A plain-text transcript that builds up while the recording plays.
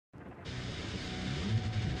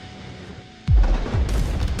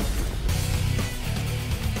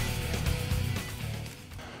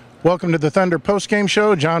Welcome to the Thunder postgame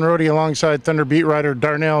show. John Rohde alongside Thunder beat writer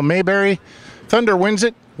Darnell Mayberry. Thunder wins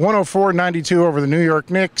it 104-92 over the New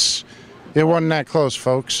York Knicks. It wasn't that close,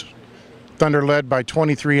 folks. Thunder led by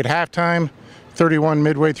 23 at halftime, 31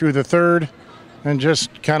 midway through the third, and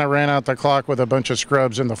just kind of ran out the clock with a bunch of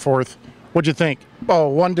scrubs in the fourth. What'd you think? Oh,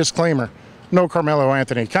 one disclaimer. No Carmelo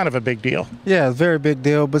Anthony. Kind of a big deal. Yeah, it's a very big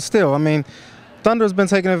deal, but still, I mean, Thunder's been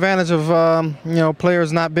taking advantage of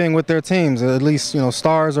players not being with their teams, at least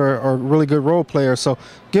stars or really good role players. So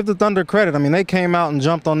give the Thunder credit. I mean, they came out and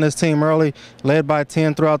jumped on this team early, led by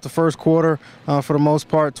 10 throughout the first quarter for the most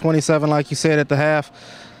part, 27 like you said at the half.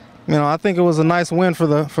 I think it was a nice win for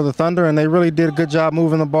the Thunder, and they really did a good job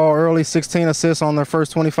moving the ball early. 16 assists on their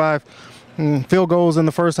first 25 field goals in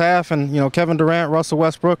the first half, and Kevin Durant, Russell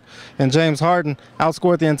Westbrook, and James Harden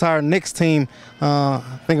outscored the entire Knicks team. I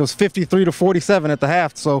think it was 53-47 at the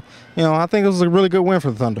half. So I think it was a really good win for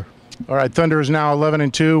the Thunder. All right, Thunder is now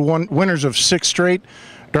 11-2, winners of 6 straight.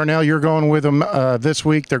 Darnell, you're going with them this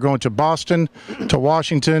week. They're going to Boston, to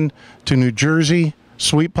Washington, to New Jersey.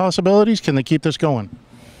 Sweep possibilities. Can they keep this going?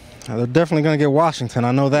 They're definitely going to get Washington.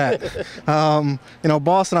 I know that.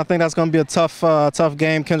 Boston, I think that's going to be a tough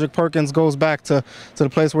game. Kendrick Perkins goes back to the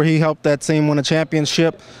place where he helped that team win a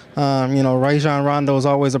championship. Rajon Rondo is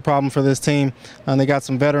always a problem for this team. And they got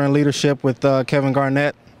some veteran leadership with Kevin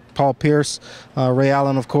Garnett, Paul Pierce, Ray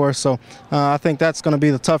Allen, of course. So I think that's going to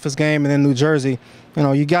be the toughest game. And then New Jersey,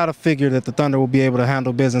 you got to figure that the Thunder will be able to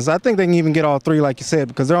handle business. I think they can even get all 3, like you said,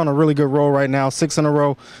 because they're on a really good roll right now, 6 in a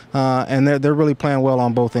row, and they're really playing well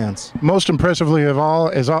on both ends. Most impressively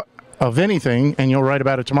of anything, and you'll write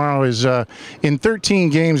about it tomorrow, is in 13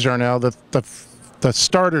 games, Darnell, the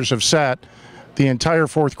starters have sat the entire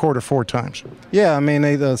fourth quarter 4 times. Yeah, I mean,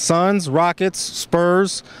 the Suns, Rockets,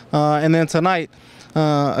 Spurs, and then tonight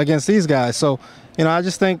against these guys. So, I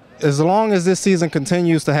just think as long as this season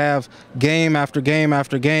continues to have game after game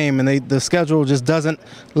after game, and the schedule just doesn't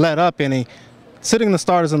let up any, sitting the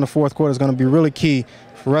starters in the fourth quarter is going to be really key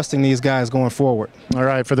for resting these guys going forward. All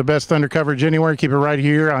right, for the best Thunder coverage anywhere, keep it right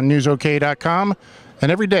here on newsok.com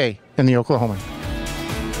and every day in the Oklahoman.